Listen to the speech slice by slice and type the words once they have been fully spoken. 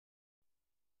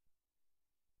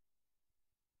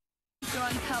secrets are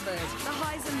uncovered, the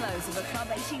highs and lows of a Club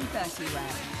 1830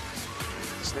 rep.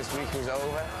 This week is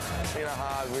over. It's been a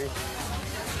hard week.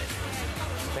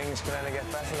 Things can only get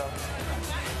better though.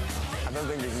 I don't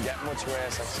think they can get much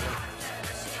worse, actually.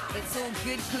 It's all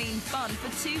good, clean fun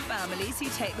for two families who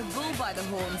take the bull by the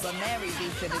horns on their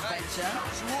Ibiza adventure.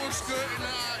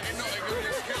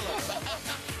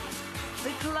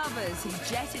 The clubbers who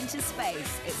jet into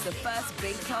space. It's the first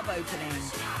big club opening.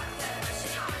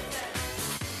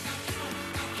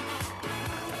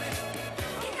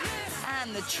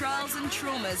 And the trials and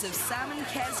traumas of Sam and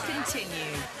Kez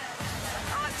continue.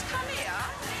 Oh, it's come here?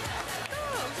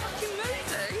 Oh, fucking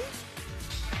moody.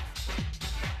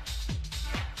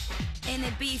 In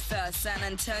Ibiza, San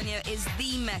Antonio is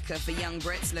the mecca for young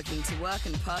Brits looking to work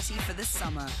and party for the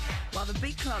summer. While the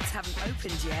big clubs haven't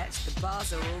opened yet, the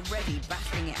bars are already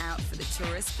battling it out for the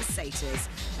tourist pesetas.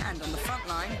 And on the front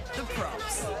line, the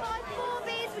props. You buy 4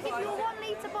 beers, we give you a 1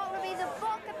 litre bottle of either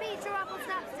vodka, pizza, apple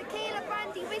snaps, tequila,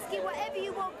 brandy, whiskey, whatever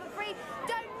you want for free.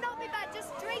 Don't not be bad,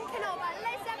 just drink and all that.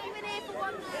 Let's have you in here for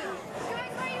one thing.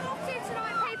 Guys, where are you off to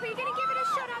tonight, people? You're going to give it a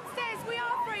shot upstairs. We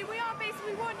are free, we are busy,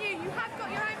 we want you. You have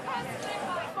got your own pass.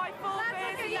 Buy 4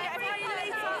 beers and get a 3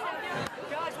 litre.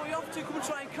 Guys, what are you off to? Come and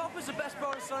try and Copper's the best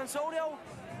bar in San Antonio.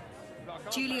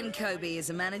 Julian Kobe is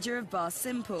a manager of Bar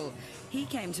Simple. He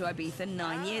came to Ibiza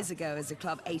 9 years ago as a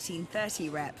Club 1830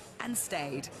 rep and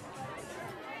stayed.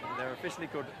 They're officially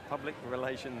called public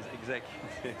relations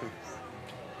executives.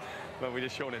 But we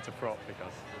just shorten it to prop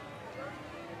because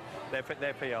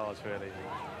they're PRs really.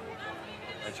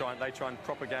 They try and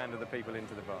propaganda the people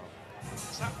into the bar.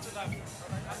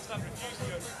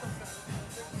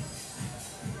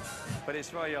 But it's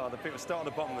very hard. The people start at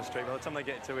the bottom of the street. By the time they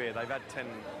get to here, they've had 10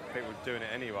 people doing it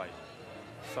anyway.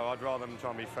 So I'd rather them try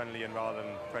and be friendly and rather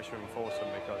than pressure and force them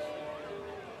because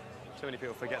too many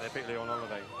people forget they're people on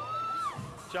holiday.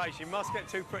 Jace, you must get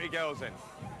 2 pretty girls in.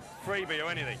 Freebie or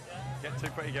anything. Get 2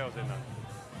 pretty girls in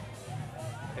though.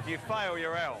 If you fail,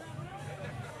 you're out.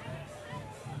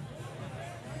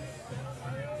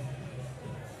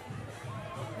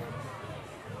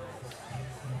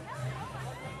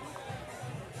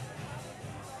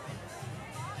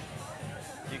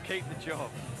 You keep the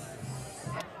job.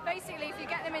 Basically, if you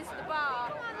get them into the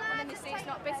bar and then you see it's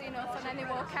not busy enough and then they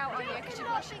walk out on you because you've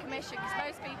lost your commission, because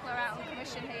most people are out on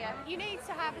commission here. You need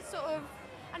to have a sort of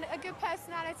a good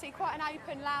personality, quite an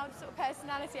open, loud sort of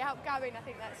personality, outgoing. I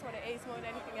think that's what it is more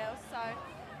than anything else. So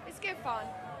it's good fun.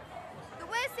 The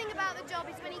worst thing about the job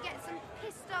is when you get some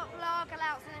pissed up lager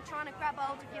louts and they're trying to grab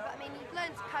hold of you, but I mean, you've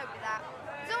learned to cope with that.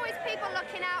 There's always people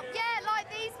looking out, yeah, like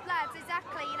these lads,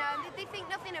 exactly, you know, they think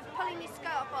nothing of pulling your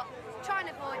skirt up, but try and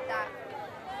avoid that.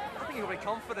 I think you've got to be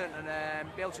confident and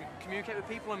be able to communicate with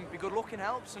people and be good looking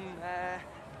helps and,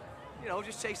 you know,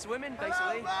 just chase the women,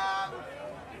 basically.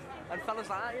 And fellas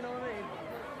like that, you know what I mean?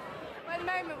 Well, at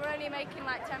the moment, we're only making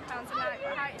like £10 a night,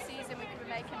 but height season, we could be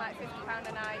making like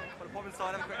 £50 a night. Put a pop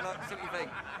inside, have a quick look, see what you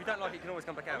think. If you don't like it, you can always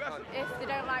come back out, can't you? If they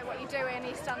don't like what you're doing,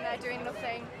 you stand there doing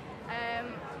nothing,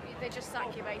 they just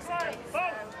sack you basically.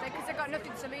 Because they've got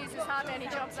nothing to lose, there's hardly any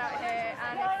jobs out here,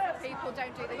 and if people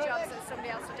don't do the jobs, then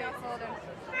somebody else will do it for them.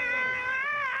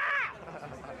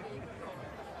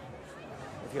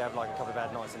 If you have like a couple of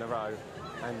bad nights in a row,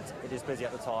 and it is busy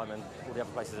at the time, and all the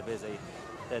other places are busy,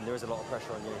 then there is a lot of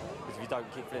pressure on you, because if you don't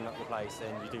keep filling up the place,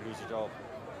 then you do lose your job.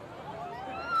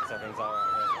 So things are out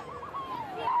here.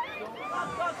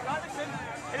 Right, listen,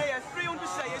 in here, 300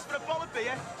 sayers for a bottle of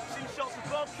beer, some shots of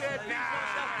vodka, beers,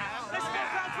 let's go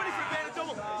 £1.20 for a beer and a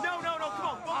double. No, come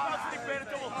on, £1.20 for a beer and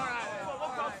a double. All right. Come on,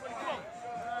 £1.20, come on.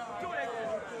 Do it.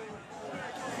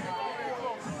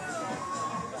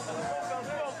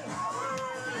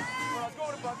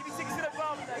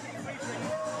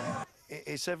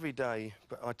 It's every day,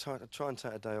 but I try and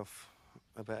take a day off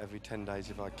about every 10 days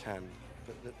if I can.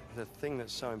 But the thing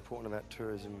that's so important about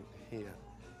tourism here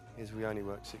is we only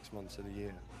work 6 months of the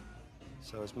year.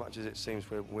 So as much as it seems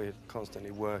we're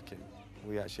constantly working,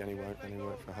 we actually only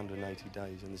work for 180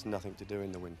 days, and there's nothing to do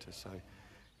in the winter. So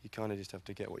you kind of just have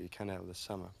to get what you can out of the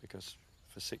summer, because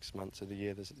for 6 months of the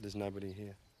year there's nobody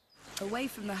here. Away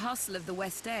from the hustle of the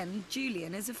West End,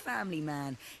 Julian is a family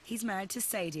man. He's married to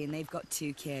Sadie and they've got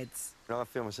 2 kids. I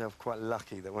feel myself quite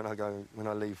lucky that when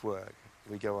I leave work,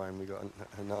 we go home, we've got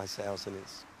a nice house and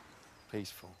it's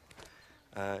peaceful.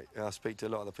 I speak to a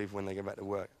lot of the people when they go back to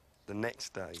work the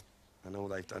next day, and all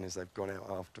they've done is they've gone out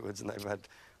afterwards and they've had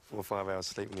 4 or 5 hours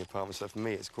sleep in the apartment. So for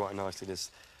me, it's quite nice to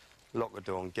just lock the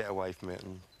door and get away from it,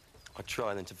 and I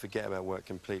try then to forget about work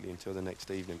completely until the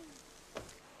next evening.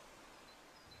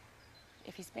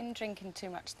 If he's been drinking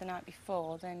too much the night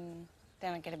before, then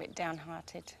then I get a bit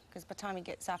downhearted, because by the time he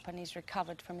gets up and he's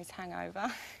recovered from his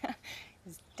hangover,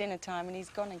 it's dinner time and he's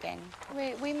gone again.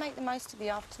 We make the most of the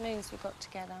afternoons we've got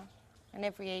together, and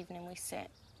every evening we sit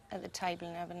at the table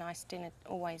and have a nice dinner,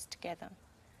 always together.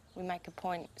 We make a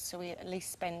point so we at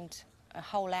least spend a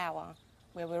whole hour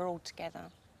where we're all together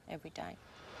every day.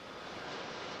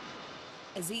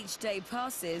 As each day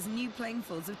passes, new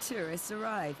planefuls of tourists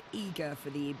arrive, eager for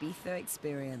the Ibiza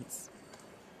experience.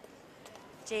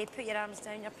 Jade, put your arms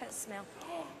down, your pit smell.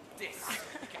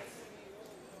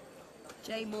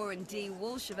 Jay Moore and Dee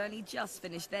Walsh have only just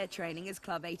finished their training as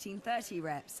Club 1830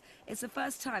 reps. It's the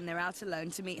first time they're out alone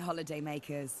to meet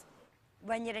holidaymakers.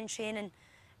 When you're in training,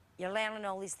 you're learning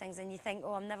all these things and you think,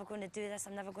 oh, I'm never going to do this,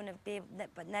 I'm never going to be able to,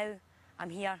 but now I'm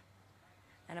here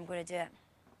and I'm going to do it,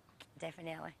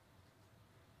 definitely.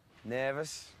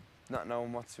 Nervous, not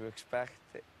knowing what to expect.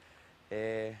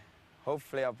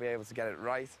 Hopefully I'll be able to get it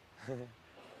right.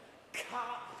 Come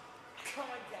on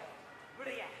down.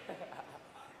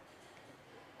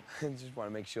 I just want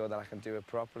to make sure that I can do it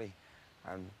properly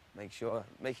and make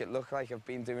it look like I've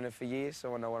been doing it for years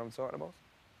so I know what I'm talking about.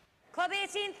 Club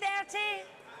 1830.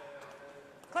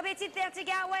 Club 1830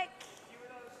 Gatwick.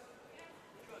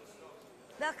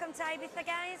 Welcome to Ibiza,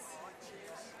 guys.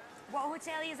 What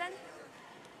hotel are you in?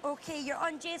 Okay, you're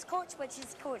on Jay's coach, which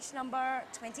is coach number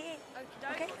 28.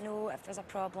 Okay. I know if there's a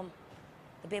problem,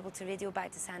 they'll be able to radio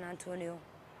back to San Antonio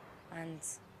and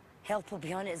help will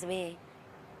be on its way.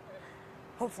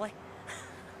 Hopefully.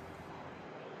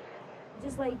 I'd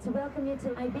just like to welcome you to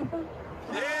Ibiza.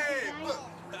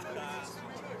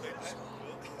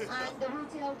 And the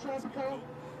Hotel Tropical.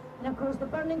 And of course, the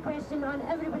burning question on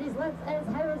everybody's lips is,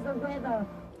 how is the weather?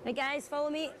 Right, guys, follow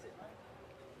me.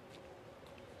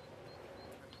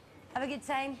 Have a good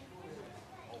time.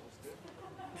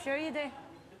 I'm sure you do.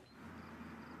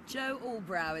 Jo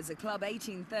Allbrow is a Club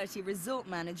 1830 resort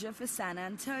manager for San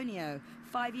Antonio.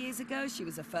 5 years ago, she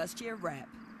was a first-year rep.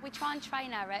 We try and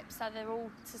train our reps so they're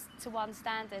all to one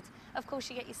standard. Of course,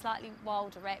 you get your slightly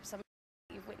wilder reps. I mean,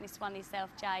 you've witnessed one yourself,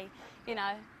 Jay. You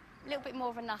know, a little bit more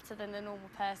of a nutter than the normal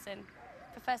person.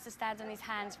 Prefers to stand on his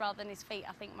hands rather than his feet,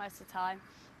 I think, most of the time.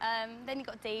 Then you've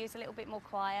got Dee, who's a little bit more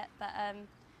quiet, but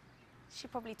she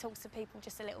probably talks to people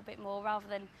just a little bit more rather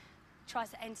than tries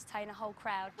to entertain a whole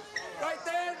crowd. Right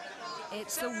then.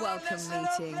 It's a welcome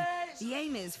meeting. The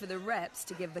aim is for the reps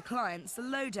to give the clients the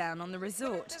lowdown on the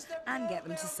resort and get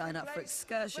them to sign up for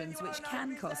excursions, which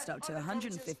can cost up to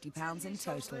 £150 in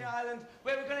total. Island,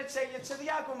 where we're going to take you to the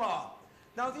Agumar.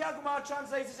 Now, the Agumar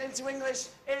translated into English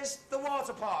is the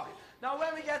water park. Now,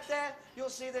 when we get there, you'll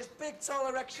see this big, tall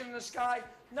erection in the sky.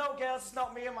 No, girls, it's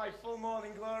not me in my full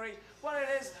morning glory. What it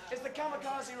is the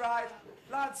kamikaze ride.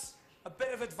 Lads, a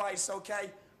bit of advice, OK?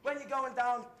 When you're going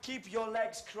down, keep your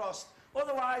legs crossed.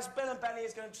 Otherwise, Bill and Benny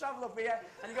is going to travel up here,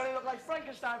 and you're going to look like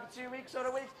Frankenstein for 2 weeks or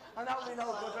a week, and that will be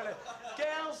no good, will it?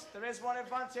 Girls, there is one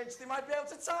advantage. They might be able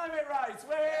to time it right.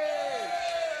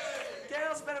 Whee!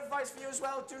 Girls, a bit of advice for you as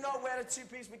well. Do not wear a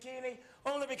two-piece bikini,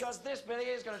 only because this bit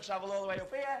here is going to travel all the way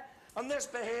up here, and this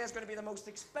bit here is going to be the most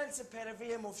expensive pair of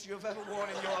earmuffs you've ever worn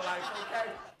in your life, OK?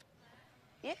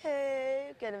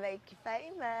 Yoo-hoo, gonna make you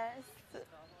famous.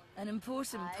 An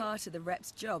important part of the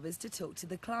rep's job is to talk to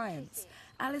the clients.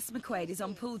 Alice McQuaid is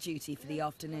on pool duty for the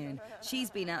afternoon. She's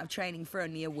been out of training for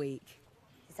only a week.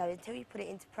 So until you put it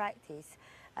into practice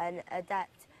and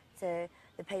adapt to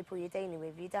the people you're dealing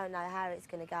with, you don't know how it's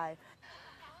going to go.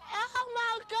 Oh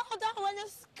my God, I want to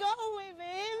school with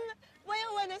him. We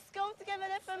all went to school together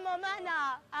for my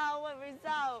manor. Our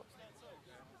result.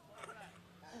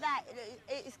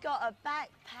 It's got a back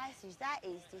passage. That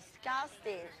is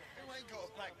disgusting. Who ain't got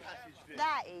a back passage, Vic?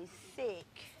 That is sick.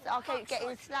 So I keep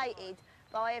getting slated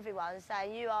by everyone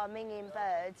saying you are minging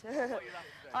birds.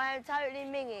 I am totally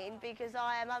minging because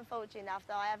I am unfortunate enough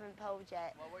that I haven't pulled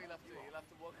yet. Well, what you'll have to do, you'll have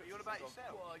to walk at... You're about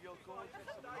yourself? Well, you're gorgeous.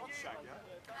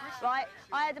 Right,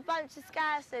 I had a bunch of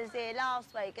scousers here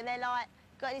last week and they're like,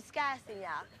 got any scouse in ya?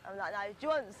 I'm like, no, do you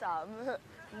want some?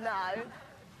 No.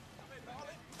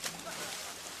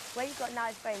 When you've got no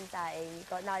friends out here, you've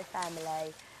got no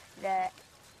family, the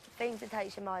thing that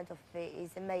takes your mind off of it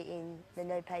is the meeting the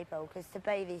new people, because to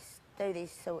do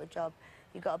this sort of job,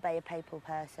 you've got to be a people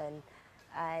person.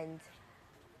 And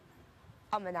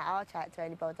I'll chat to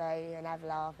anybody and have a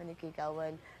laugh and a giggle,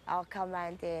 and I'll come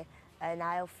round here and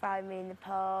they'll throw me in the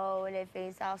pool and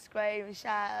everything, so I'll scream and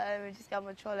shout at them and just go on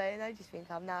my trolley, and they just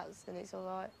think I'm nuts and it's all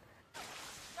right.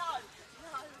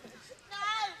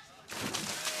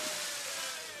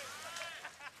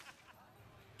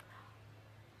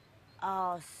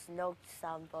 Oh, snogged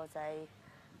somebody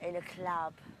in a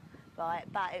club, right?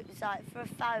 But it was like for a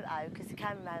photo, because the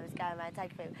cameraman was going around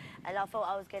taking photos, and I thought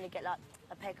I was going to get like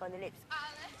a peck on the lips.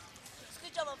 It's a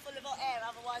good job I'm full of hot air,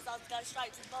 otherwise I'd go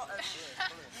straight to the bottom.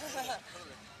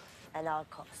 And I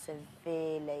got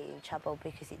severely in trouble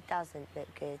because it doesn't look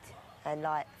good. And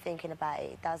like thinking about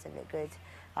it, it doesn't look good.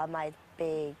 I made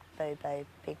big boo-boo,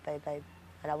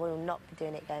 and I will not be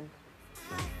doing it again.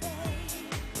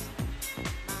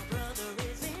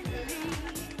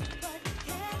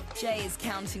 Jay is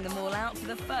counting them all out for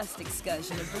the first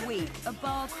excursion of the week, a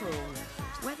bar crawl.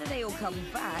 Whether they all come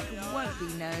back won't be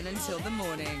known until the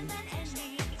morning.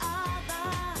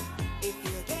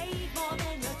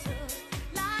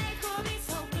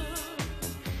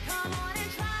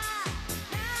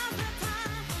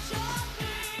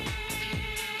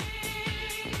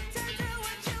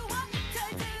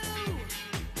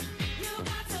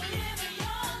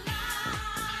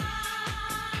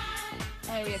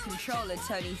 Area controller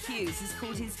Tony Hughes has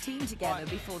called his team together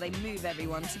before they move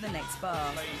everyone to the next bar.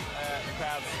 The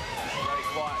crowd's very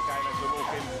quiet again as we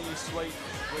walk in. You sweep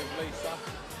with Lisa.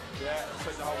 Yeah,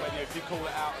 sweep the whole venue. If you call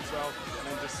it out as well, and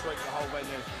then just sweep the whole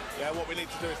venue. Yeah, what we need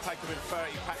to do is take them in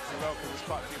 30 packs as well, because there's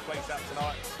quite a few police out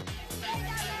tonight.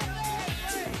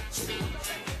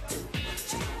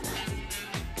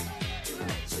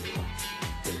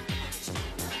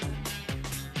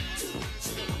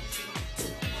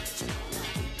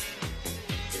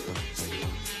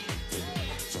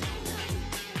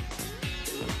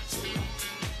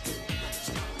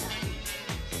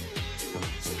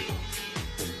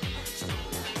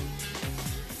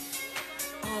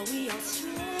 Are we all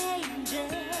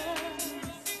strangers?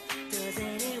 Does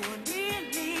anyone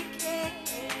really care?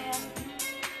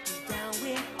 Deep down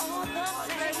we're all the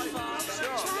same.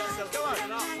 Go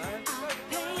on. Our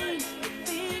pain,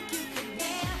 think you can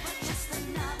never just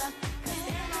another. 'Cause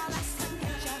they're all us to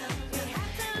each other. We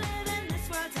have to live in this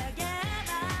world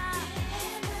together.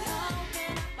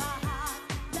 Open up our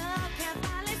hearts, love can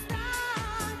finally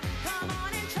start. Come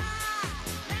on and try.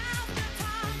 Now's the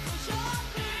time 'cause you're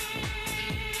free.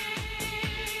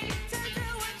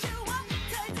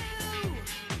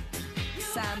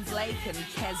 Sam Blake and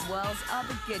Kez Wells are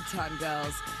the Good Time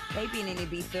Girls. They've been in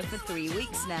Ibiza for 3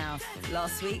 weeks now.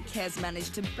 Last week, Kez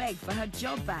managed to beg for her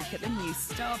job back at the new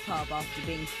Star Pub after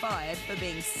being fired for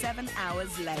being 7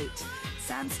 hours late.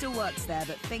 Sam still works there,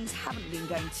 but things haven't been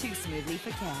going too smoothly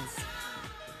for Kez.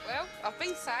 Well, I've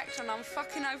been sacked and I'm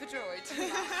fucking overjoyed.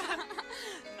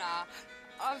 Nah,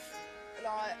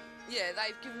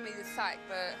 they've given me the sack,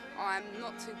 but I'm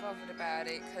not too bothered about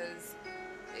it because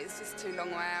it's just too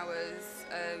long hours.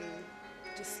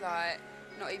 Just like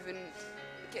not even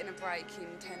getting a break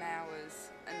in 10 hours,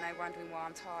 and they're wondering why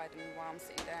I'm tired and why I'm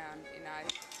sitting down, you know.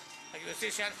 Like you see,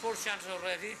 4 chances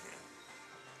already.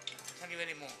 Can't give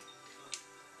any more.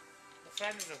 The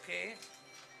friend is okay.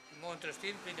 More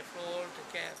interesting, clean the floor,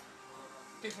 take care.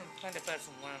 Different kind of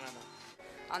person, one another.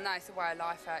 I know it's a way of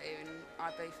life out here in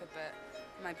Ibiza, but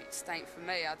maybe it just ain't for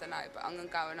me, I don't know. But I'm going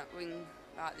to go and ring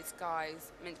like this guy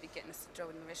who's meant to be getting us a job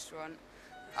in the restaurant.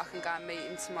 I can go and meet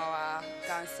him tomorrow,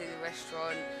 go and see the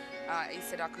restaurant. He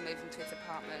said I can move him to his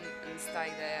apartment and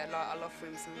stay there. Like, I'll offer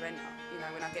him some rent, you know,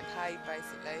 when I get paid,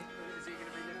 basically. Is he going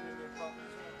to be living in the apartment?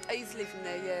 He's living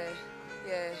there,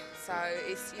 yeah. So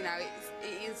it's, you know,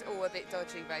 it is all a bit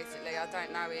dodgy, basically. I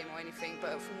don't know him or anything,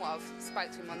 but from what I've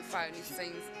spoke to him on the phone, he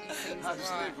seems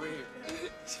alright.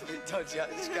 It's a bit dodgy. I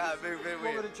just can't move in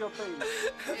with. What would a job be?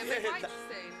 Yeah, but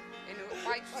waitressing. In a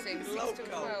waitressing, 6 till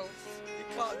 12.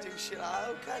 You can't do shit like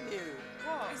that, can you?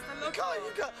 What?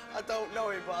 You can't. I don't know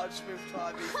him, but I just moved to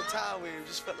Ibiza town with him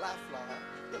just for laugh like that.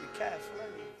 You've got to be careful,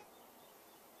 haven't you?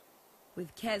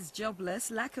 With Kez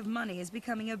jobless, lack of money is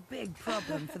becoming a big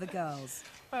problem for the girls.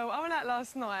 Well, I went out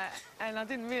last night and I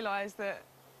didn't realise that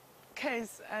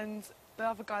Kez and the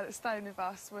other guy that's staying with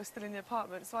us were still in the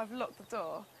apartment, so I've locked the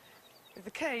door. With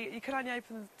the key, you can only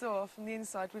open the door from the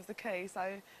inside with the key,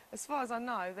 so as far as I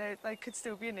know, they could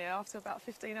still be in here after about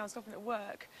 15 hours stopping at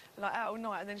work, like out all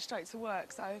night and then straight to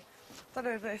work, so I don't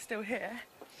know if they're still here.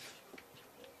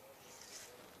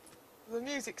 The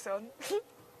music's on, so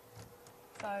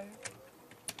they're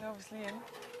obviously in.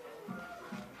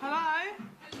 Hello?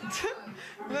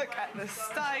 Look at the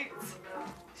state.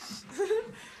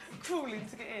 Crawling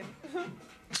to get in.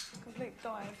 Complete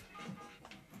dive.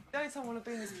 The only time I want to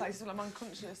be in this place is when I'm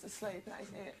unconscious, asleep, and that is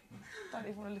it. Don't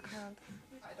even want to look around.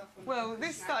 Well,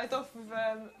 this started off with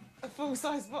a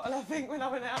full-size bottle, I think, when I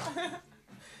went out.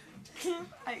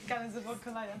 8 gallons of vodka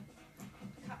later.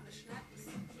 A couple of schnapps.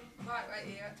 Right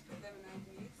here, I had to put them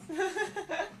in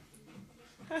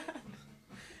over.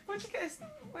 Where'd you get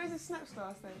where's the snaps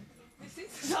glass then? This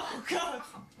is... Oh, God!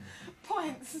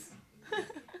 Pints!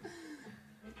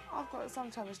 I've got some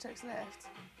traveller's checks left.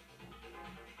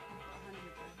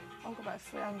 I've got about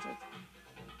 300.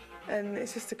 And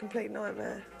it's just a complete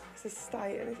nightmare. It's a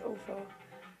state and it's awful.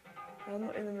 And I'm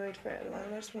not in the mood for it at the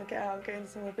moment. I just want to get out and get into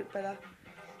somewhere a bit better.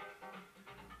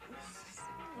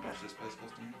 What's this place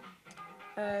costing you?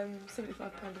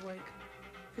 £75 a week.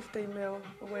 15 mil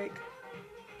a week.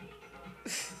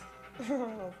 I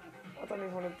don't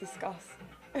even want to discuss.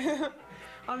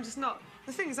 I'm just not...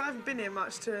 The thing is, I haven't been here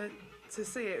much to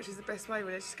see it, which is the best way,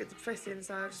 really. It's just get depressing,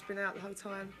 so I've just been out the whole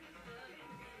time.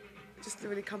 Just to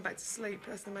really come back to sleep,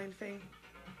 that's the main thing.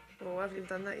 Well, I haven't even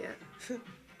done that yet.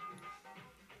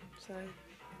 So,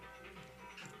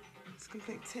 it's a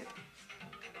complete tip.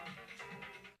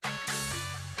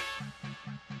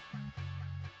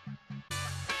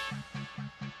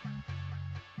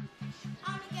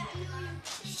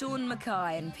 Sean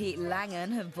Mackay and Pete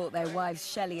Langan have brought their wives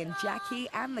Shelley and Jackie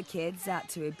and the kids out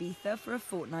to Ibiza for a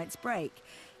fortnight's break.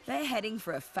 They're heading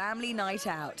for a family night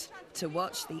out to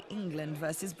watch the England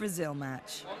versus Brazil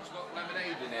match. One's got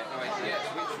lemonade in it. Oh, yes,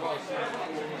 which one?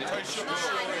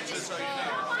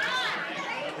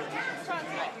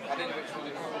 I didn't know which one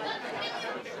it was.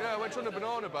 Yeah, I went on a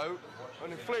banana boat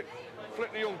and flicked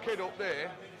the young kid up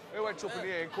there. He went up in the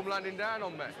air and come landing down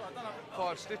on me.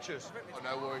 5 stitches. Oh,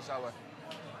 no worries, Howard.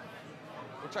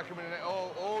 We'll take him in a minute.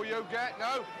 Oh, you get?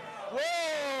 No.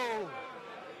 Whoa!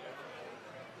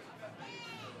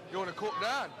 You want to cut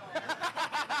down?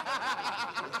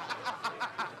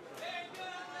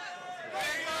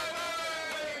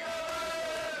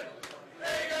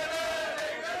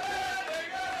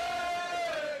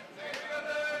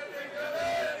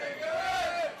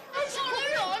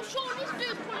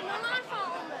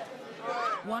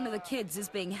 One of the kids is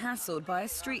being hassled by a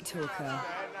street talker.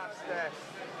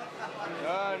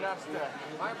 No, nasty. No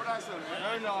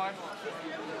knife.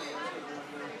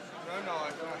 No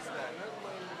knife, nasty.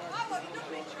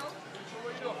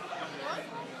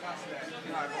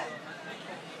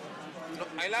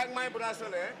 I like my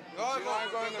bracelet. Go.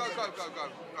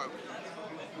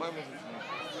 My mother's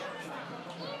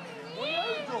What are you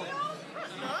doing?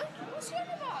 What's he on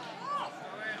about?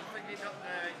 It's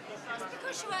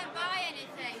because you won't buy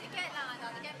anything. They get like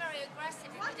that. They get very aggressive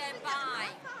if you don't buy.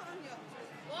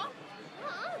 What?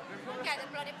 I'll get the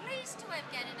bloody police to him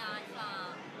get an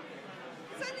iPhone.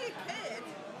 It's only a kid.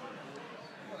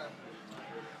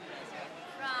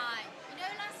 Right. You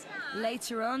know last night...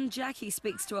 Later on, Jackie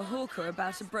speaks to a hawker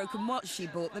about a broken watch she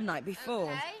bought the night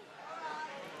before. Okay.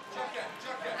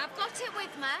 I've got it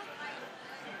with me.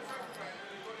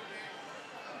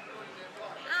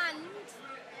 And...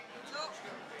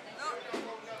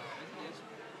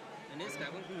 It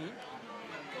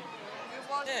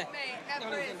wasn't me.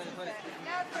 Never is.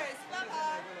 Never is.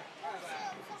 Bye-bye.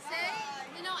 See?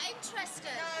 You're not interested.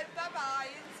 No, bye-bye.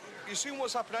 You've seen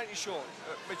what's happened, haven't you, Sean?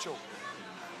 Mitchell?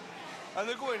 And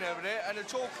they're going over there and they're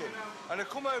talking. And they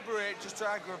come over here just to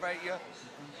aggravate you.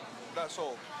 That's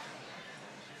all.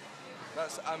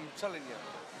 I'm telling you.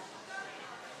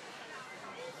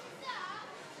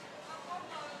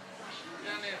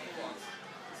 Down here for one.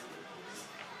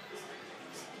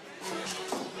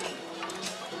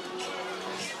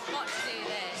 Got to do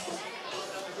this.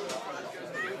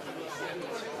 Hang on.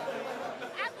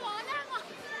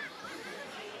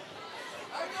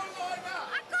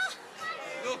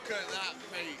 Look at that,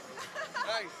 Pete.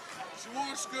 Hey, she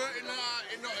wore a skirt in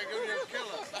Nottingham, you'll kill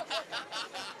her.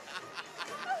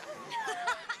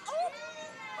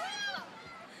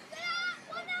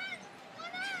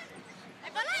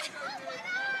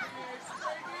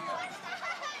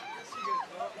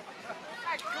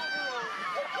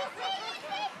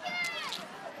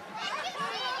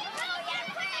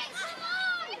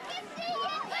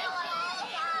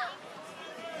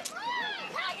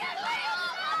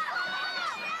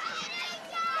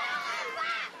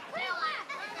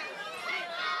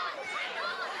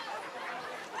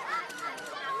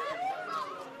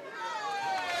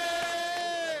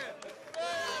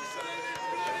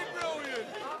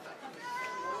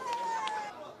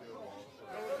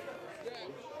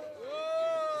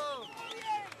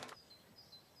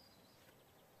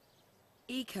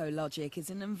 Ecologic is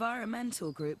an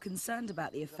environmental group concerned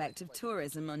about the effect of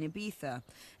tourism on Ibiza.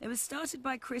 It was started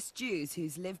by Chris Dews,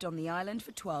 who's lived on the island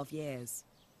for 12 years.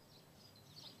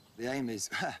 The aim is,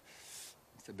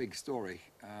 it's a big story,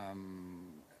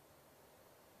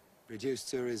 reduce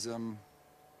tourism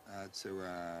to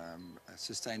a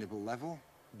sustainable level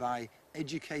by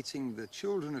educating the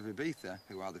children of Ibiza,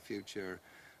 who are the future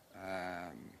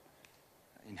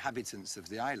inhabitants of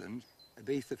the island.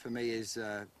 Ibiza for me is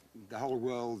the whole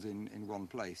world in one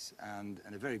place, and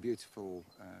a very beautiful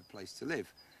place to live.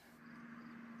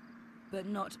 But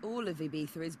not all of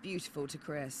Ibiza is beautiful to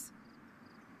Chris.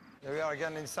 Here we are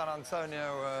again in San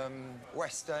Antonio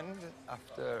West End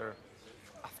after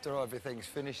everything's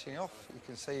finishing off. You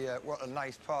can see what a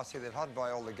nice party they've had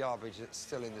by all the garbage that's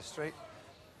still in the street.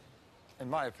 In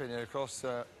my opinion, of course,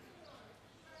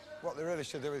 what they really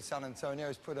should do with San Antonio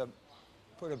is put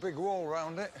a big wall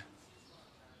around it,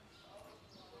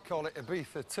 call it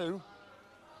Ibiza 2,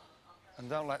 and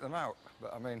don't let them out.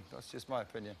 But I mean, that's just my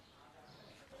opinion.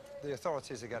 The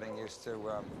authorities are getting used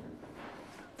to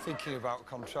thinking about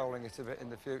controlling it a bit in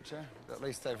the future. At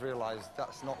least they've realised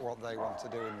that's not what they want to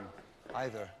do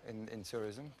either in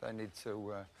tourism. They need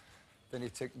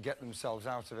to get themselves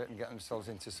out of it and get themselves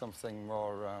into something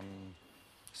more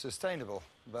sustainable,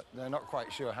 but they're not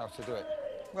quite sure how to do it.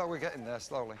 Well, we're getting there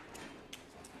slowly,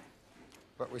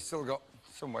 but we've still got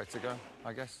some way to go,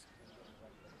 I guess.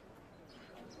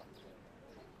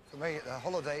 For me, the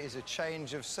holiday is a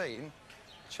change of scene,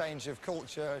 change of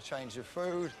culture, a change of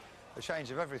food, a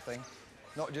change of everything,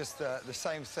 not just the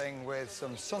same thing with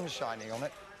some sun shining on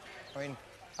it. I mean,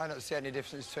 I don't see any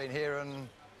difference between here and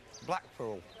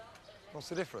Blackpool. What's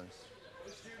the difference?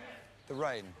 The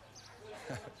rain,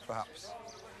 perhaps.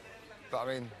 But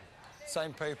I mean,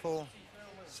 same people,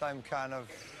 same kind of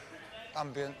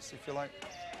ambience, if you like.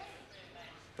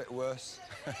 Bit worse.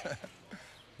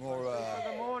 More. For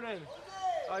the morning.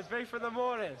 I'd be for the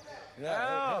morning.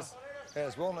 Yeah,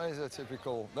 here's one. Here's a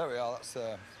typical. There we are. That's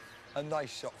a nice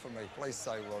shot for me. Please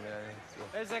say one.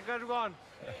 Yeah. It's a good one.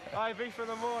 I'd be for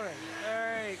the morning.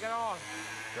 Hey, get on.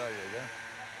 There you go.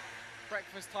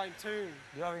 Breakfast time soon.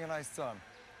 You're having a nice time.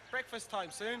 Breakfast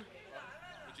time soon.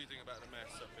 What do you think about the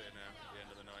mess up here now at the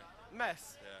end of the night?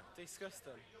 Mess? Yeah.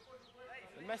 Disgusting.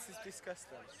 The mess is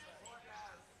disgusting.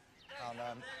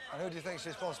 And who do you think's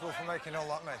responsible for making all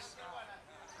that mess?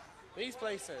 These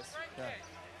places? Yeah.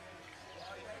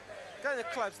 Go to the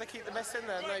clubs, they keep the mess in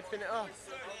there and they bin it off.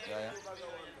 Yeah.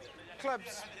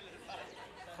 Clubs.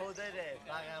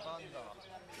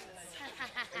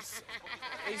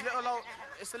 These little old,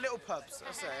 it's the little pubs,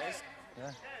 that's what it is.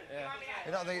 Yeah. Yeah.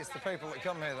 You don't think it's the people that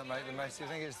come here that make the mess? You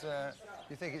think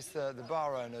it's the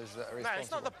bar owners that are responsible? No,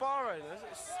 it's not the bar owners.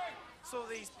 It's all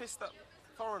these pissed up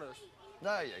foreigners.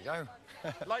 There you go.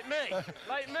 Like me.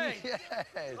 Like me. Yes.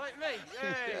 Like me.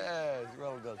 Hey. Yes.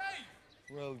 Well done.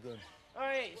 Well done.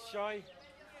 Hey, shy.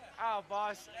 Oh,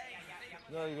 boss.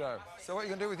 There you go. So what are you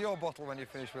going to do with your bottle when you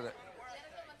finish with it?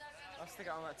 I'll stick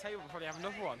it on that table and probably have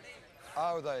another one.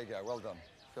 Oh, there you go. Well done.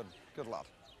 Good lad.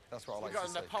 That's what I like to see.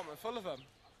 We've got an apartment full of them.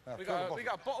 We full of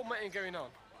got a bottle making going on.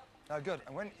 Oh, good.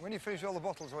 And when you finish all the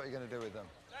bottles, what are you going to do with them?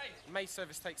 May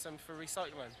service takes them for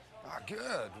recycling. Ah,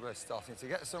 good. We're starting to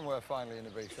get somewhere finally in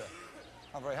Ibiza.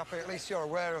 I'm very happy. At least you're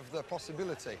aware of the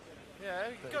possibility. Yeah,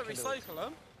 you've got to recycle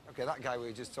them. OK, that guy we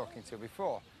were just talking to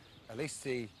before, at least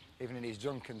even in his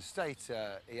drunken state,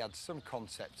 he had some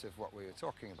concept of what we were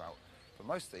talking about. For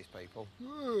most of these people...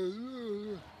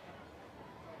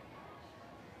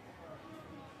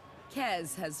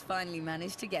 Kez has finally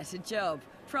managed to get a job,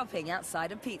 propping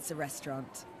outside a pizza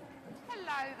restaurant.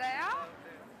 Hello there.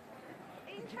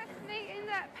 Interested in eating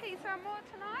that pizza and more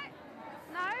tonight?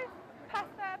 No?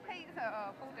 Pasta, pizza,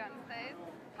 oh, fall downstairs.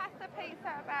 Pasta,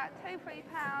 pizza, about £2-3.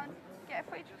 Get a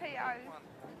fridge of Cheetos.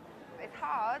 It's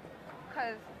hard,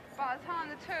 because by the time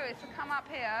the tourists have come up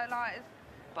here, like it's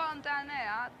bottom down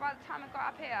there, by the time I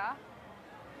got up here,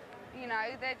 you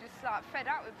know, they're just like fed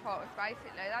up with pots,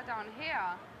 basically. They don't want to hear.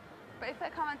 But if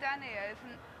they're coming down here, it's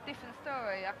a different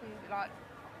story. I can, like,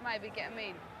 maybe get them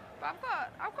in. But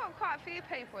I've got quite a few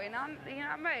people in, you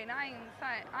know what I mean? I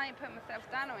ain't putting myself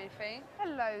down or anything.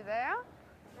 Hello there.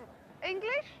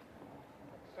 English?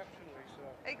 Exceptionally so.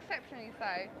 Exceptionally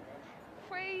so.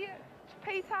 Free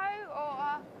pito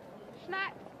or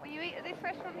snacks when you eat at this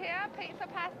restaurant here? Pizza,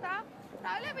 pasta? No,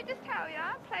 let me just tell you,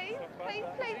 please.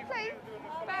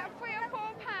 About £3 or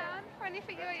 £4 for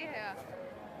anything you eat here.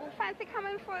 Well, fancy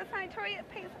coming for something to eat at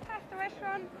pizza pasta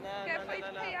restaurant? Get a free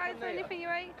Cheetos or anything you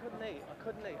eat? I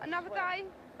couldn't eat. Another day?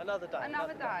 Another day.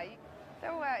 Another day.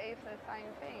 They're all out here for the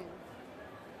same thing.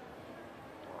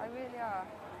 I really are.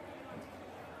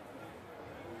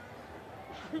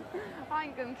 I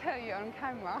ain't going to tell you on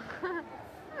camera.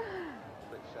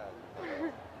 Bit sad.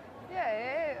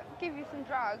 Yeah, give you some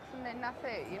drugs and then that's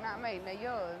it, you know what I mean? They're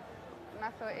yours. And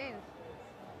that's what it is.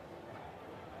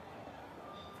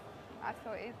 That's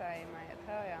what it is, mate, I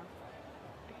tell ya.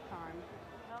 Big time.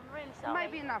 I'm really sorry.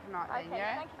 Maybe another night then, Okay,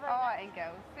 yeah? thank you very All right much. then,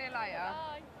 girls. See you later.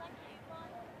 Bye. Thank you.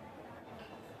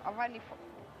 Bye. I've only...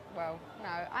 Well,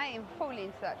 no, I ain't falling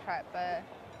into that trap, but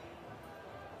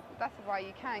that's the way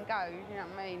you can go, you know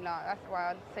what I mean? Like, that's the way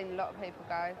I've seen a lot of people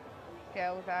go.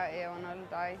 Girls out here on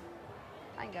holiday.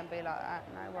 Ain't gonna be like that,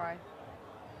 no way.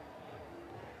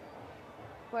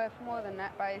 Worth more than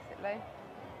that, basically.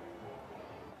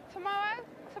 Tomorrow?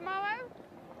 Tomorrow?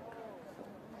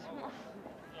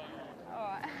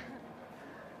 Alright.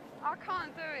 I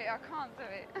can't do it, I can't do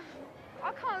it.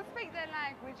 I can't speak their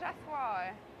language, that's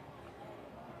why.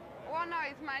 All I know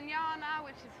is mañana,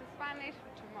 which is for Spanish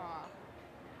for tomorrow.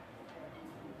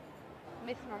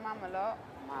 Miss my mum a lot.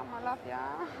 Mum, I love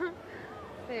ya.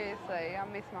 Seriously, I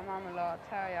miss my mum a lot, I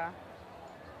tell ya.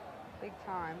 Big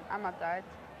time. And my dad.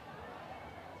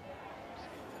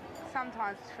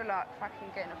 Sometimes I feel like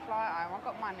fucking getting a flight home. I've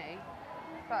got money,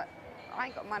 but I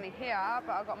ain't got money here,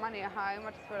 but I've got money at home.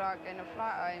 I just feel like getting a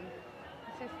flight home.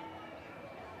 It's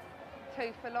just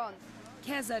too full on.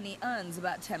 Kez only earns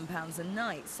about £10 a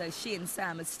night, so she and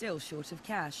Sam are still short of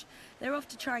cash. They're off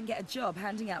to try and get a job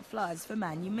handing out flyers for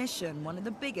Manumission, one of the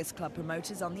biggest club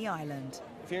promoters on the island.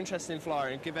 If you're interested in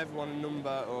flying, give everyone a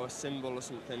number or a symbol or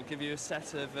something. Give you a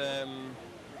set of,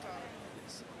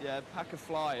 pack of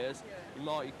flyers. You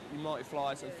might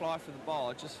flyers and fly for the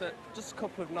bar just for a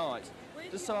couple of nights,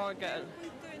 just so I get.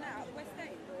 Doing that at West End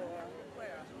or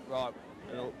where? Right,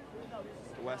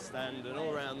 the West End and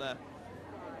all around there.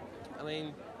 I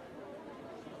mean,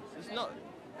 it's not.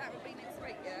 That would be next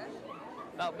week, yeah?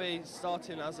 That'll be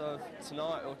starting as of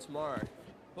tonight or tomorrow.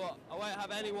 But I won't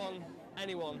have anyone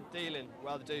dealing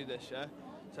while they do this, yeah?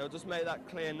 So I'll just make that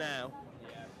clear now.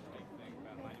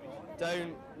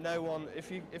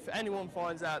 If anyone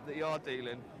finds out that you are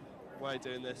dealing while you're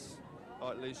doing this, I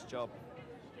might lose your job.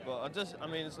 But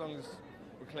as long as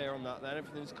we're clear on that, then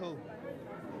everything's cool.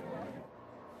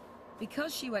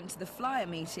 Because she went to the flyer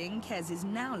meeting, Kez is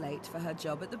now late for her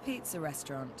job at the pizza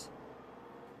restaurant.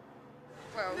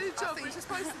 Well, the job was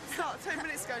supposed to start 10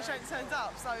 minutes ago, she ain't turned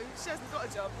up, so she hasn't got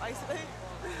a job, basically.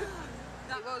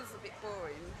 That was a bit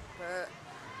boring, but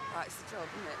it's the job,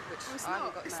 isn't it? Which well, I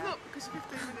haven't got it's now. not, because you're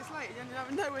 15 minutes late and you're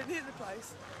nowhere near the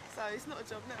place. So it's not a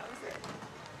job now, is it?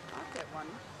 I'll get one.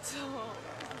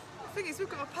 The thing is,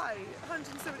 we've got to pay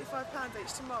 £175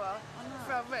 each tomorrow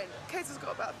for our rent. Kez has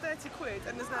got about 30 quid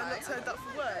and has now not turned up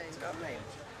for work. Do you know what I mean?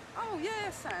 Oh,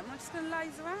 yeah, Sam, I'm just going to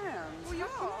laze around. Well, you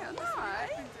are. No. I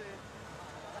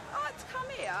had to come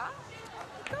here.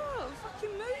 God,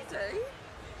 fucking moody.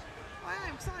 I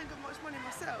am, because I ain't got much money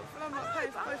myself, and I'm not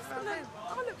paying for both of our rent.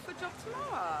 I'll look for a job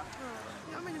tomorrow.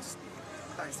 Yeah, I mean, it just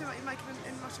don't seem like you're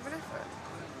making much of an effort.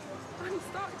 I haven't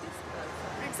started this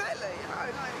though. Exactly, you know,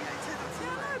 like, you ain't turned up to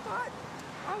Yeah, but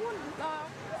I want to go.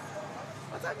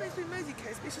 I don't mean to be moody,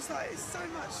 Kez, but it's just like, it's so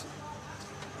much,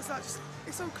 it's like,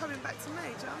 it's all coming back to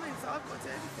me, do you know what I mean? So I've got to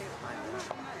do everything at the moment.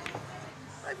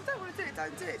 If you don't want to do it,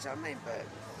 don't do it, do you know what I mean? But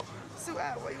sort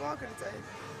out what you are going to do.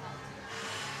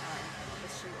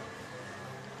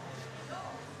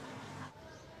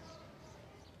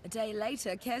 A day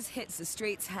later, Kez hits the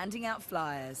streets handing out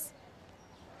flyers.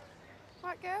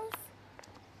 Right, girls?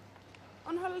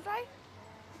 On holiday?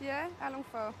 Yeah? How long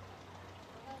for?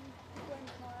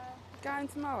 Going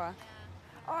tomorrow?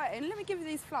 All right, and let me give you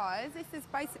these flyers. This is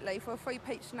basically for free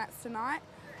peach snacks tonight.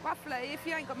 Roughly, if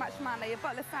you ain't got much money, a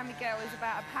bottle of San Miguel is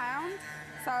about £1.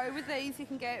 So with these, you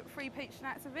can get free peach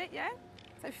snacks with it, yeah?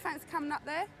 So if you fancy coming up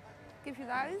there, give you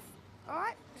those. All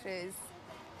right? Cheers.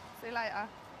 See you later.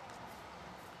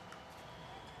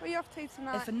 Where are you off to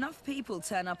tonight? If enough people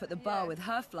turn up at the bar with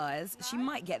her flyers, she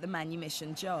might get the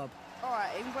Manumission job. All right,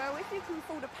 well, if you can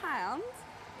afford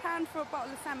 £1 for a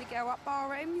bottle of San Miguel up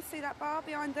bar M, you see that bar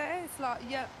behind there? It's like,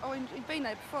 yeah, oh, you've been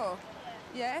there before.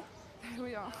 Yeah? There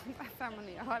we are. That's how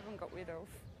many I haven't got rid of.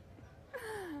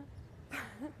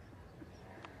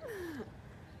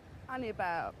 Only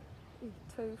about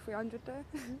 200-300 there.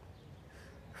 Do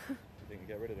you think you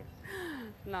get rid of them?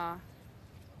 Nah.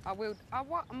 I will. I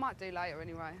might do later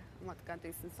anyway. I might go and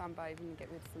do some sunbathing and get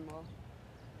rid of some more.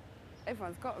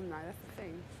 Everyone's got them though, that's the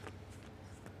thing.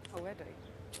 Already.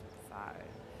 So,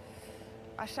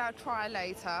 I shall try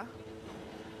later.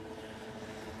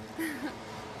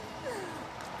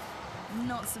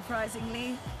 Not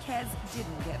surprisingly, Kez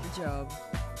didn't get the job.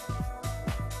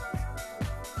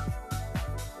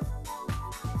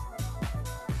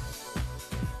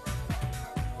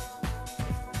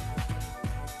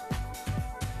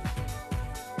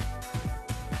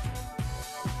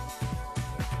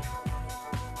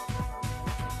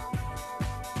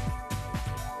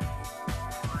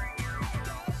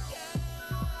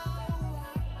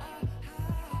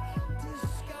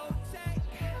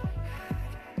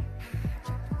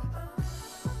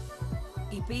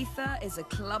 Ibiza is a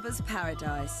clubber's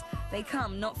paradise. They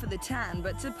come not for the tan,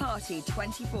 but to party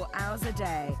 24 hours a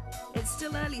day. It's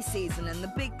still early season and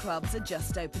the big clubs are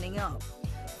just opening up.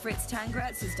 Fritz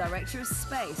Tangratz is director of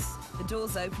space. The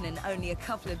doors open in only a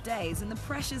couple of days and the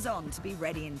pressure's on to be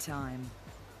ready in time.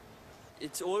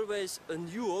 It's always a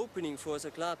new opening for the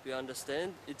club, you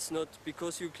understand? It's not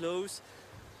because you close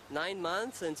 9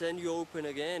 months and then you open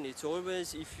again. It's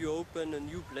always if you open a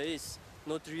new place,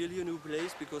 not really a new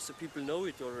place because the people know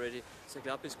it already. The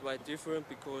club is quite different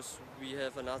because we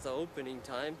have another opening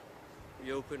time.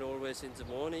 We open always in the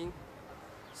morning.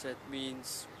 That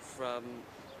means from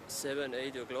 7,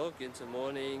 8 o'clock in the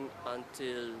morning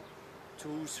until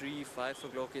 2, 3, 5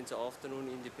 o'clock in the afternoon,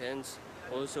 it depends.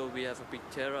 Also, we have a big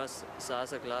terrace. The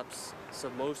other clubs, so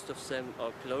most of them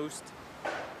are closed.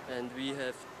 And we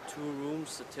have 2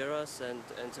 rooms, the terrace and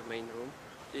the main room.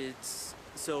 It's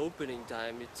the opening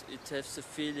time. It has the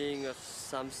feeling of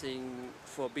something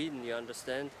forbidden, you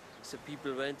understand? The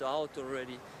people went out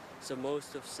already, so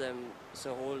most of them,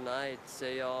 the whole night,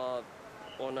 they are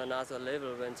on another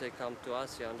level when they come to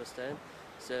us, you understand?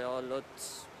 They are not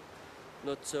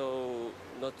so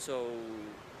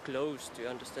closed, you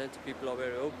understand? The people are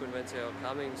very open when they are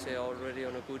coming, they are already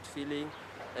on a good feeling,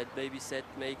 and maybe that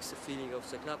makes a feeling of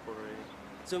the club already.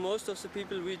 So most of the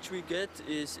people which we get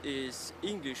is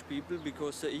English people,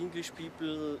 because the English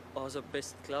people are the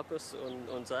best clubbers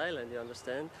on the island, you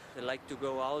understand? They like to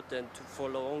go out and to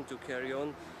follow on, to carry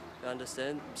on, you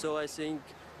understand? So I think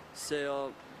they are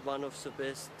one of the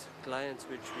best clients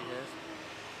which we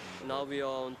have. Now we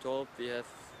are on top, we have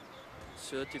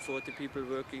 30, 40 people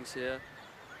working there,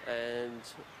 and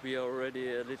we are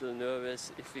already a little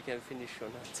nervous if we can finish or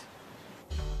not.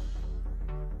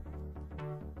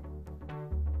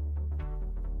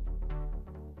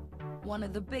 One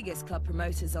of the biggest club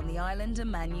promoters on the island are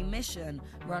Manumission,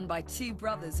 run by 2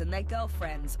 brothers and their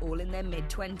girlfriends, all in their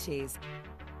mid-20s.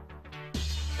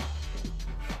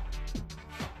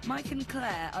 Mike and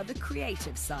Claire are the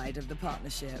creative side of the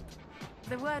partnership.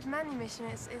 The word manumission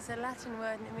is a Latin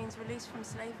word and it means release from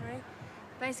slavery.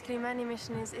 Basically,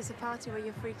 manumission is a party where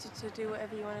you're free to do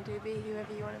whatever you want to do, be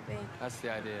whoever you want to be. That's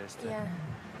the idea, is to, yeah.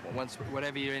 Once,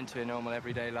 whatever you're into in normal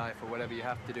everyday life, or whatever you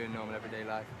have to do in normal everyday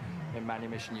life, in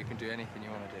manumission you can do anything you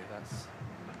want to do.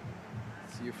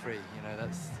 So you're free, you know,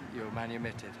 you're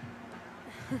manumitted.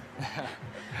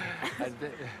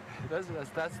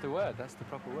 That's the word, that's the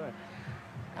proper word.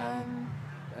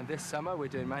 And this summer we're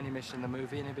doing Manumission the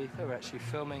movie in Ibiza. We're actually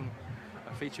filming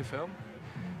a feature film,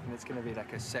 and it's going to be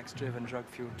like a sex-driven,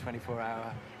 drug-fueled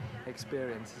 24-hour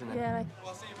experience, isn't it? Yeah.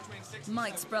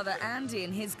 Mike's brother Andy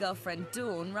and his girlfriend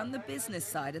Dawn run the business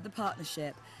side of the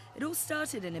partnership. It all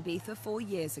started in Ibiza 4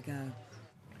 years ago.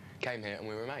 Came here and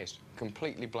we were amazed,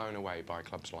 completely blown away by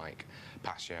clubs like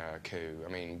Pasha, Coup. I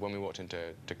mean, when we walked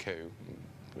into Coup,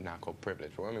 now called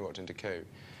Privilege, but when we walked into Coup,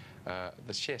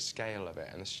 the sheer scale of it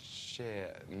and the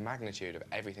sheer magnitude of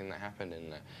everything that happened in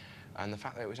there, and the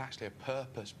fact that it was actually a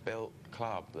purpose-built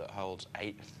club that holds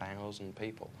 8,000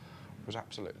 people was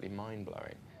absolutely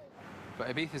mind-blowing. But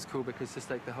Ibiza's cool because just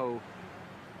like the whole,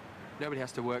 nobody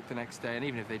has to work the next day, and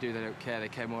even if they do, they don't care. They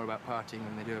care more about partying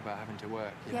than they do about having to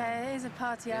work. Yeah, it is a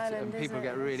party island, and people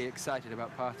get really excited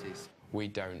about parties. We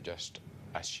don't just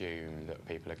assume that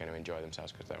people are going to enjoy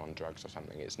themselves because they're on drugs or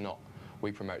something. It's not.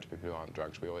 We promote to people who aren't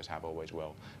drugs. We always have, always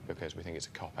will, because we think it's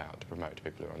a cop-out to promote to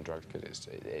people who are on drugs because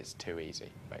it's too easy,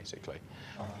 basically.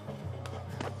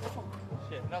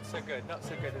 Shit, not so good, not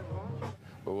so good.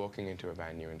 We're walking into a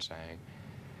venue and saying,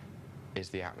 is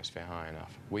the atmosphere high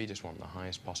enough? We just want the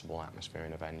highest possible atmosphere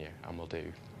in a venue, and we'll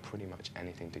do pretty much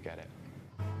anything to get it.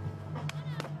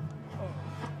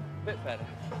 Bit better.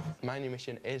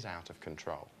 Manumission is out of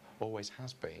control, always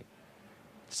has been.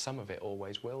 Some of it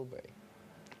always will be.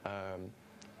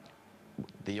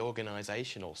 The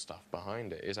organisational stuff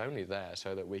behind it is only there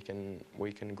so that we can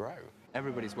grow.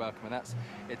 Everybody's welcome, and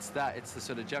it's the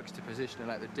sort of juxtaposition of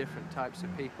like the different types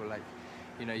of people, like,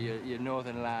 you know, your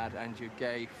northern lad and your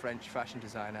gay French fashion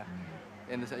designer,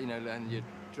 in the, you know, and your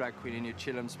drag queen and your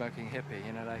chillum smoking hippie,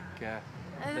 you know, like. There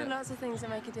are lots of things that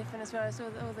make a difference as well. It's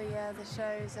all the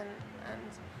shows and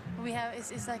we have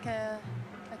it's like a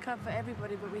club for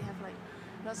everybody, but we have like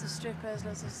lots of strippers,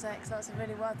 lots of sex, lots of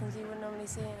really wild things you wouldn't normally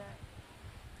see in it.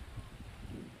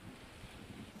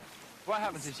 What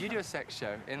happens is you do a sex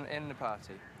show in the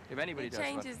party. If anybody does one.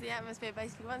 It changes the atmosphere,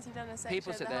 basically. Once you've done a sex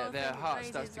people show, sit the there, whole their thing heart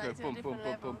starts to go raises, boom, like, boom, to a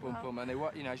boom, different boom, boom, level. boom, boom, and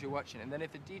they, you know, as you're watching, and then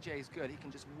if the DJ is good, he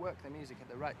can just work the music at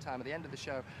the right time. At the end of the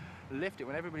show, lift it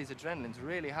when everybody's adrenaline's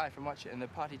really high from watching it, and the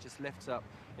party just lifts up,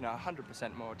 you know,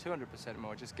 100% more, 200%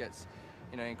 more, just gets,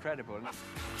 you know, incredible.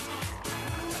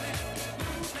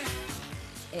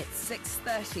 It's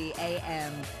 6:30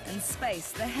 a.m. and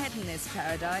Space, the hedonist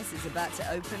paradise, is about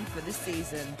to open for the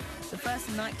season. The first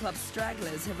nightclub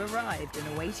stragglers have arrived and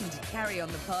are waiting to carry on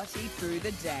the party through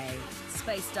the day.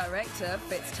 Space director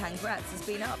Fitz Tangratz has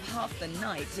been up half the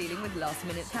night dealing with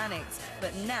last-minute panics,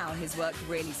 but now his work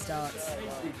really starts.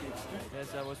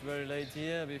 Yes, I was very late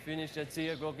here. We finished at 3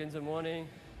 o'clock in the morning.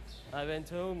 I went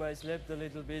home, I slept a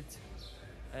little bit,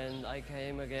 and I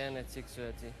came again at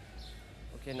 6:30.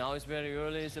 Okay, now it's very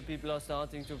early, so people are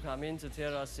starting to come in. The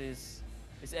terrace is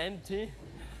empty.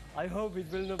 I hope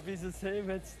it will not be the same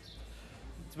at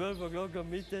 12 o'clock or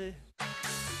midday.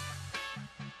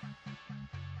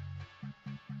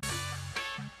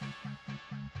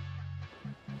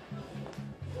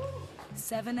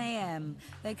 7 a.m.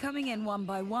 They're coming in one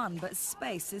by one, but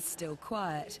Space is still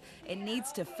quiet. It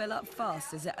needs to fill up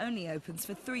fast as it only opens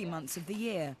for 3 months of the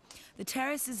year. The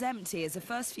terrace is empty as the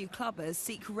first few clubbers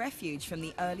seek refuge from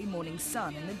the early morning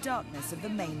sun in the darkness of the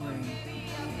main room.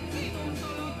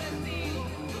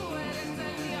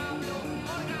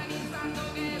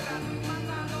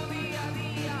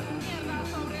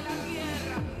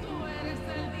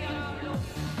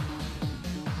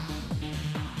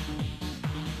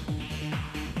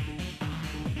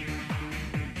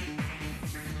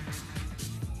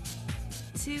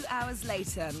 Two hours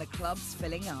later and the club's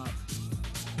filling up.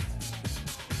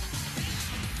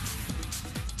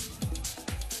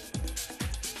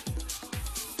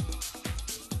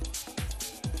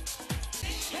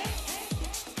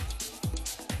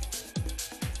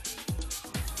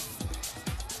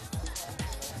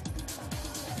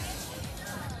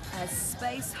 As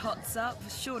Space hots up,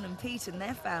 Sean and Pete and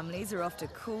their families are off to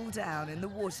cool down in the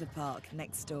water park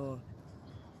next door.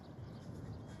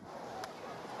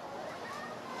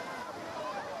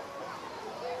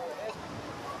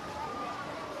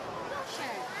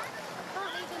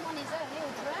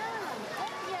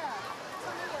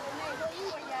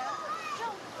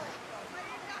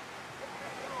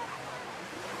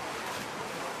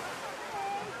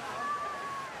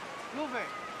 Love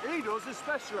it. He does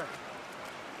especially.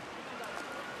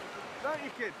 Don't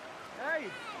you, kid? Hey!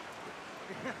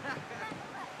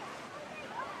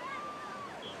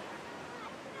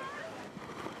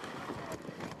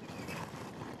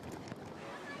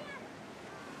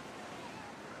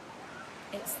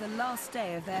 It's the last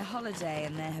day of their holiday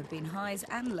and there have been highs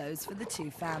and lows for the two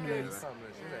families.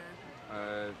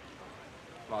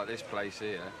 Like this place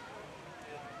here.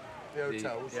 The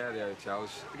hotels? Yeah, the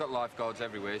hotels. You've got lifeguards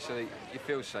everywhere, so you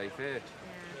feel safe here.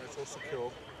 Yeah, it's all secure.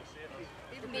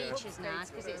 The beach is nice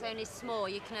because it's only small.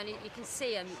 You can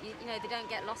see them. You know, they don't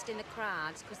get lost in the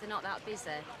crowds because they're not that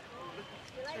busy.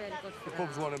 It's really good for The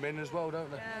pubs want them in as well, don't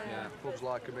they? Yeah. The pubs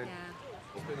like them in. Yeah.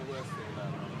 What's been the worst thing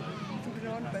about it? The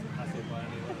banana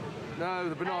boat. No,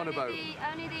 the banana boat.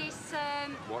 Only these.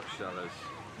 Watch sellers.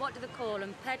 What do they call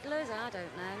them? Peddlers? I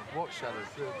don't know. Watch sellers,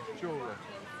 the jewellery.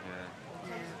 Yeah.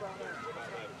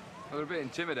 Well, they're a bit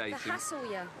intimidating. They hassle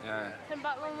you. Yeah. Come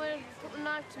back when we put the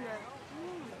knife to me.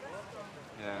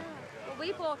 Yeah. Well,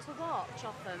 we bought a watch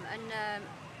off them, and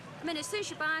I mean, as soon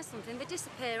as you buy something, they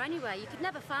disappear anyway. You could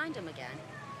never find them again.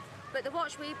 But the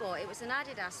watch we bought, it was an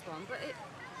Adidas one, but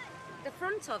the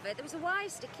front of it, there was a wire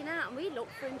sticking out, and we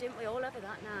looked for him, didn't we, all over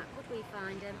that night? Could we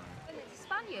find him? The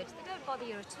Spaniards, they don't bother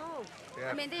you at all.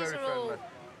 Yeah, I mean, these are all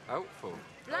helpful.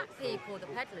 black people, the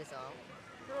peddlers are.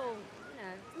 They're all, you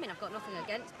know, I mean, I've got nothing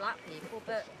against black people,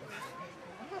 but,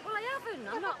 well, I haven't.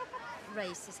 I'm not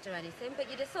racist or anything, but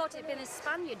you'd have thought it'd been the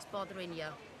Spaniards bothering you,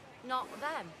 not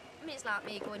them. I mean, it's like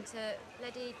me going to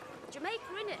bloody Jamaica,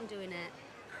 innit, and doing it.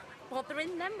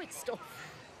 Bothering them with stuff.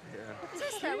 Yeah. It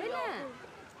is though, isn't it?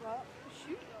 What?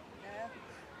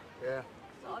 Yeah.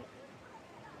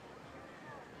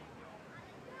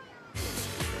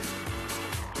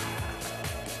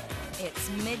 It's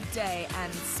midday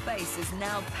and Space is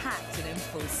now packed and in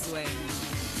full swing.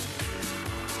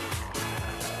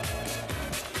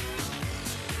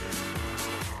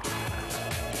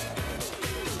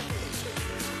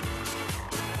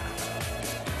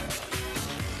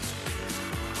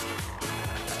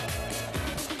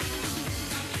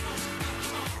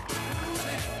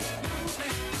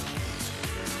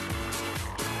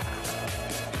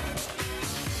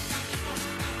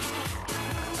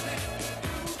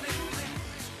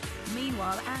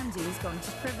 Meanwhile, Andy has gone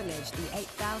to Privilege, the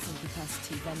 8,000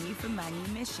 capacity venue for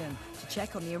Manumission, to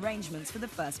check on the arrangements for the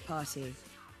first party.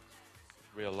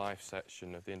 Real life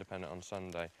section of the Independent on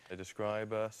Sunday. They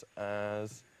describe us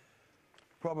as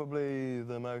probably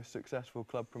the most successful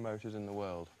club promoters in the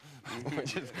world,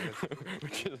 which is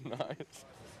nice.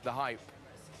 The hype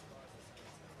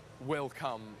will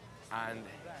come and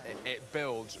it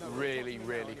builds really,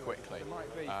 really quickly.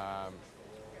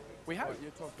 We hope,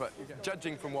 but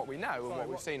judging from what we know and what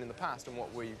we've seen in the past and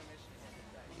what we're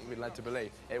led to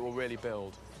believe, it will really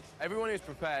build. Everyone who's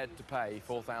prepared to pay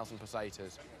 4,000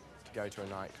 pesetas to go to a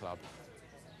nightclub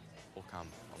will come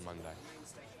on Monday,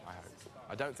 I hope.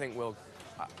 I don't think we'll...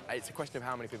 it's a question of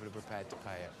how many people are prepared to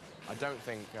pay it. I don't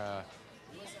think,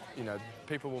 you know,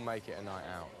 people will make it a night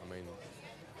out. I mean,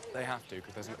 they have to,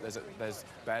 because there's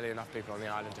barely enough people on the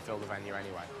island to fill the venue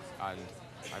anyway,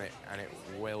 and it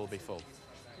will be full.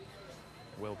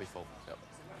 Will be full. Yep.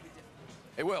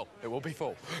 It will be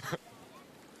full.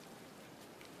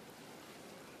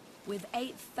 With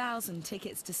 8,000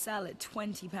 tickets to sell at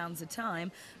 £20 a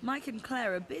time, Mike and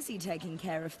Claire are busy taking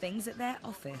care of things at their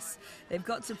office. They've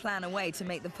got to plan a way to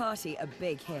make the party a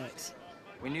big hit.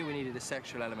 We knew we needed a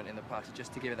sexual element in the party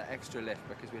just to give it that extra lift,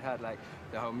 because we had like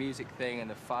the whole music thing and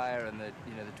the fire and the,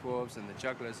 you know, the dwarves and the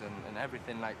jugglers and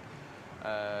everything, like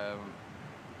the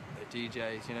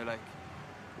DJs, you know, like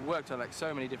worked on like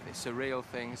so many different surreal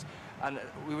things, and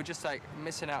we were just like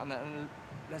missing out on that. And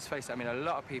let's face it, I mean, a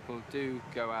lot of people do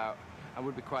go out and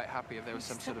would be quite happy if there was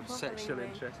some sort of sexual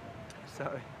interest.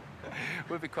 Sorry.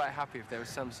 Would be quite happy if there was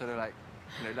some sort of like,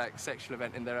 you know, like sexual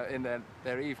event in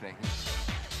their evening.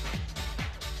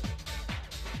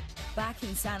 Back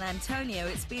in San Antonio,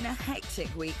 it's been a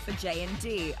hectic week for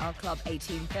J&D, our Club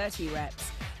 1830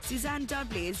 reps. Suzanne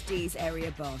Dudley is D's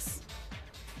area boss.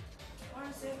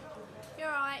 You're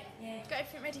alright? Yeah. Got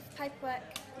everything ready for paperwork?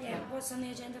 Yeah, what's on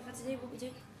the agenda for today? What we do?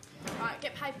 Right,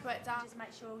 get paperwork done. Just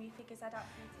make sure all your figures add up.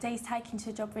 Dee's taking to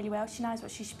the job really well. She knows what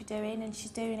she should be doing, and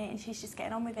she's doing it, and she's just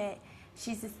getting on with it.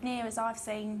 She's as near as I've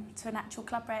seen to an actual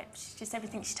club rep. She's just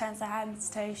everything she turns her hands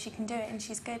to, she can do it, and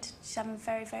she's good. She's having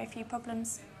very, very few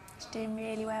problems. She's doing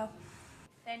really well.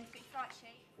 Then you've got your flight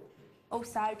sheet.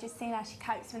 Also, just seeing how she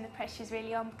copes when the pressure's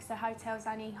really on, because the hotel's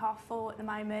only 4:30 at the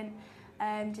moment.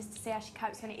 Just to see how she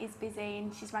copes when it is busy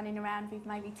and she's running around with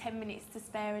maybe 10 minutes to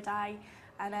spare a day,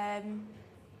 and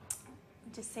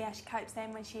just see how she copes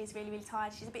then when she is really, really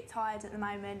tired. She's a bit tired at the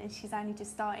moment and she's only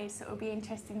just started, so it'll be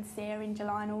interesting to see her in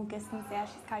July and August and see how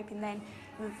she's coping then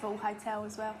with a full hotel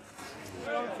as well.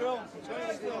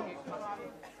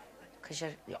 Because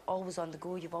you're always on the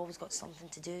go, you've always got something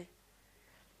to do.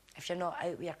 If you're not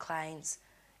out with your clients,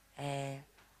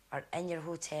 or in your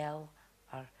hotel,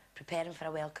 or preparing for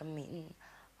a welcome meeting,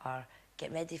 or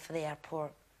getting ready for the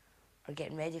airport, or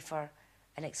getting ready for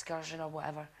an excursion or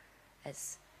whatever,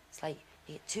 it's like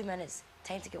you get 2 minutes,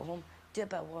 time to get home, do a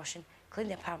bit of washing, clean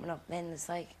the apartment up, then it's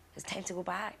like, it's time to go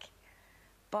back.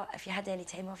 But if you had any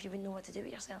time off, you wouldn't know what to do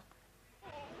with yourself.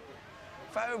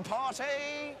 Phone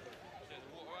party!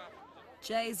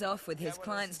 Jay's off with his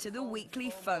clients to the weekly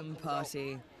foam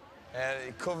party.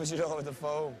 It covers you all with the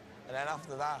foam, and then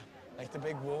after that, like the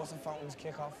big water fountains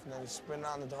kick off, and then you spin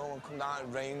around the dome and come down, it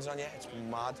rains on you. It's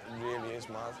mad, it really is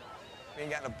mad. I've been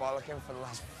getting a bollocking for the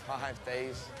last 5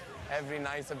 days. Every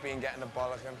night I've been getting a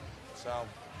bollocking, so...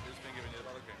 Who's been giving you the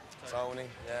bollocking? Tony,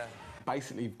 yeah.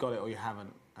 Basically, you've got it or you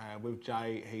haven't. With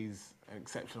Jay, he's an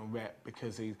exceptional rep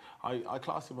because I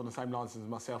classed him on the same lines as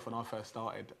myself when I first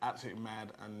started. Absolutely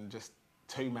mad and just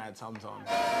too mad sometimes.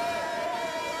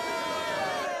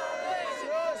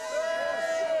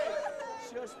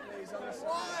 Shush, please, on the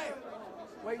side.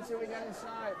 Wait till we get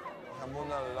inside. I'm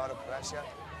under a lot of pressure.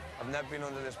 I've never been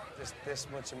under this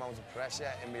much amount of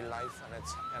pressure in my life, and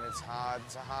it's hard.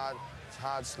 It's a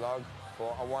hard slog,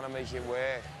 but I want to make it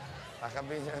work. Like I've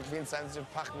been tempted to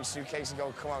pack my suitcase and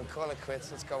go, come on, call it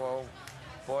quits, let's go home.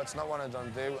 But it's not what I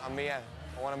don't do. I'm here.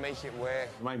 I want to make it work.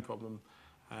 The main problem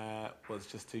was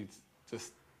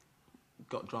just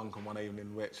got drunk on one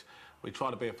evening, which we try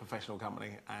to be a professional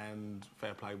company, and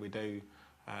fair play, we do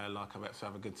like our reps to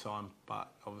have a good time.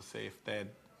 But obviously,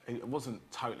 it wasn't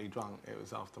totally drunk, it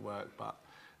was after work. But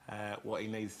what he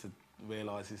needs to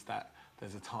realise is that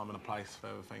there's a time and a place for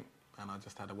everything. And I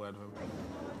just had a word with him.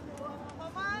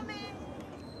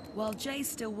 While Jay's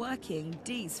still working,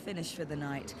 Dee's finished for the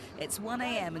night. It's 1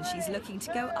 a.m. and she's looking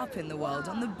to go up in the world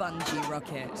on the bungee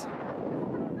rocket.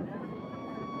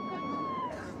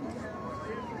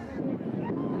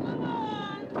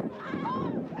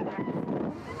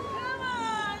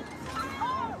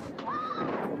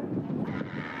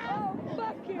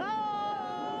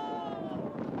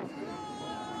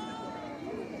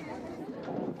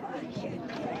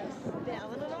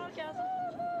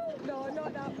 No,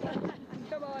 not that one.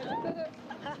 Come on.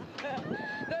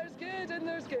 There's good and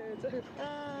there's good.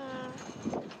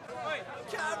 Hey,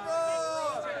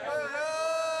 Cameron!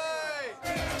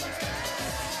 Hey!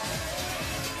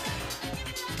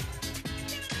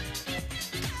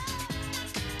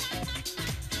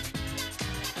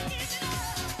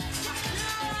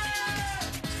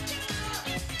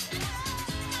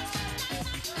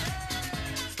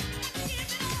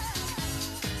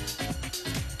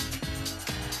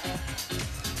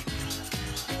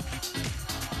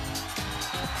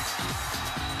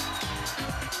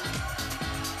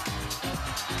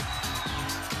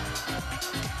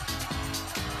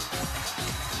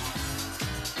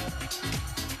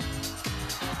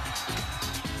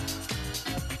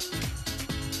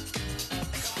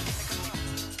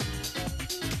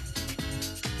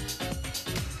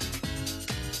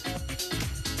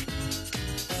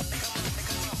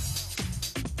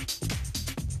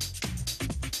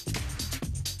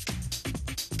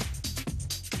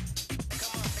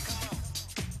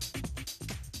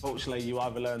 Fortunately, you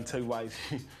either learn two ways.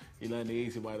 You learn the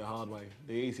easy way, the hard way.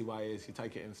 The easy way is you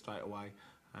take it in straight away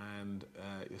and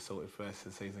you're sorted for the rest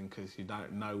of the season because you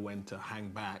don't know when to hang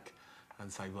back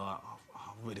and say, well, I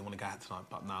really want to go out tonight,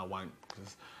 but no, I won't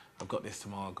because I've got this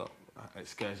tomorrow, I've got an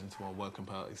excursion tomorrow, working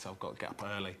party, so I've got to get up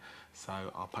early, so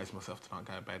I'll pace myself tonight,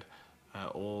 go to bed.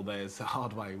 Or there's the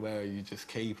hard way where you just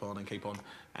keep on,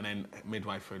 and then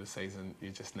midway through the season, you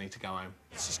just need to go home.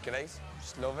 It's just great,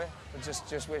 just love it. I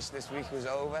just wish this week was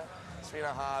over. It's been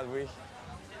a hard week.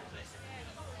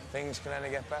 Things can only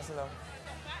get better though.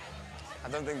 I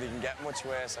don't think they can get much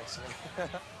worse, actually.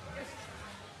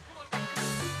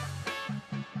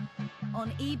 On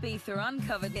Ibiza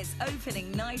Uncovered, it's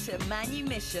opening night at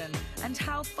Manumission. And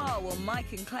how far will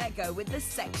Mike and Claire go with the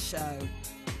sex show?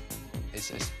 It's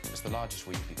the largest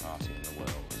weekly party in the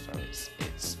world, so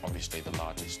it's obviously the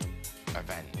largest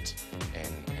event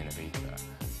in Ibiza.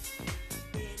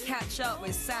 Catch up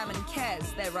with Sam and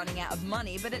Kez. They're running out of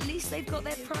money, but at least they've got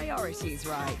their priorities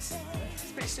right.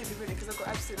 It's a bit stupid, really, because I've got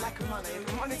absolute lack of money.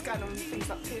 My money's going on things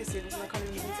like piercings, and I can't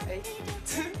even eat to eat.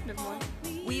 Never mind.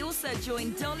 We also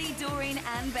joined Dolly, Doreen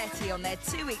and Betty on their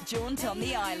 2-week jaunt on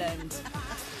the island.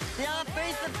 The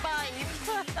Ibiza babe.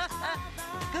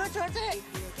 Good, was it?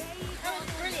 That was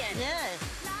brilliant. Yeah.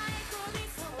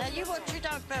 Now you watch You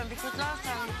Don't Burn, because last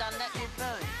time we've done Let Me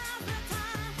Burn.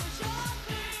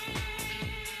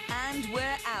 And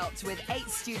we're out with 8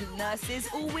 student nurses,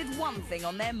 all with one thing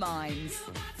on their minds.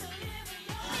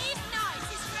 It's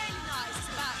nice, it's really nice,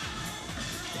 but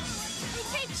he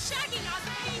keeps shagging